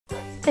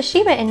The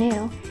Shiba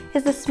Inu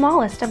is the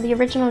smallest of the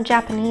original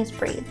Japanese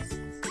breeds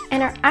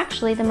and are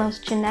actually the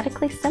most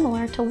genetically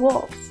similar to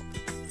wolves,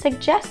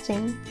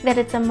 suggesting that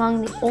it's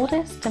among the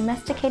oldest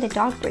domesticated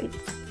dog breeds.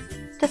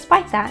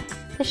 Despite that,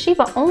 the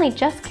Shiba only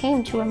just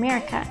came to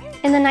America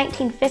in the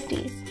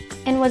 1950s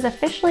and was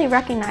officially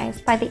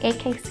recognized by the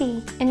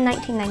AKC in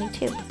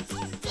 1992.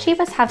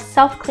 Shibas have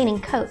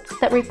self-cleaning coats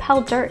that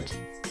repel dirt,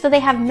 so they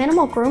have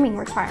minimal grooming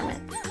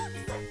requirements.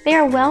 They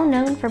are well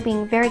known for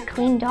being very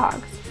clean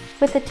dogs,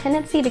 with a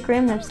tendency to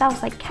groom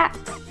themselves like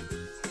cats.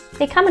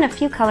 They come in a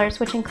few colors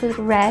which include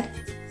red,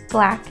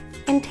 black,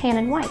 and tan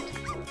and white.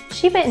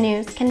 Shiba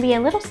Inus can be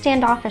a little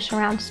standoffish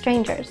around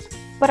strangers,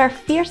 but are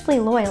fiercely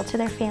loyal to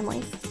their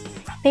families.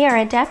 They are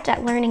adept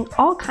at learning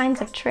all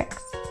kinds of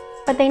tricks,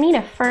 but they need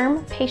a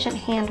firm, patient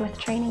hand with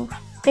training.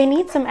 They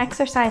need some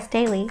exercise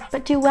daily,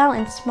 but do well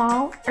in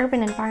small,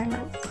 urban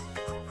environments.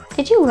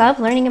 Did you love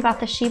learning about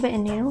the Shiba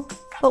Inu,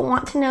 but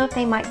want to know if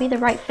they might be the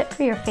right fit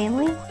for your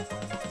family?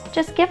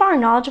 Just give our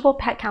knowledgeable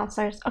pet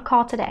counselors a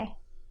call today.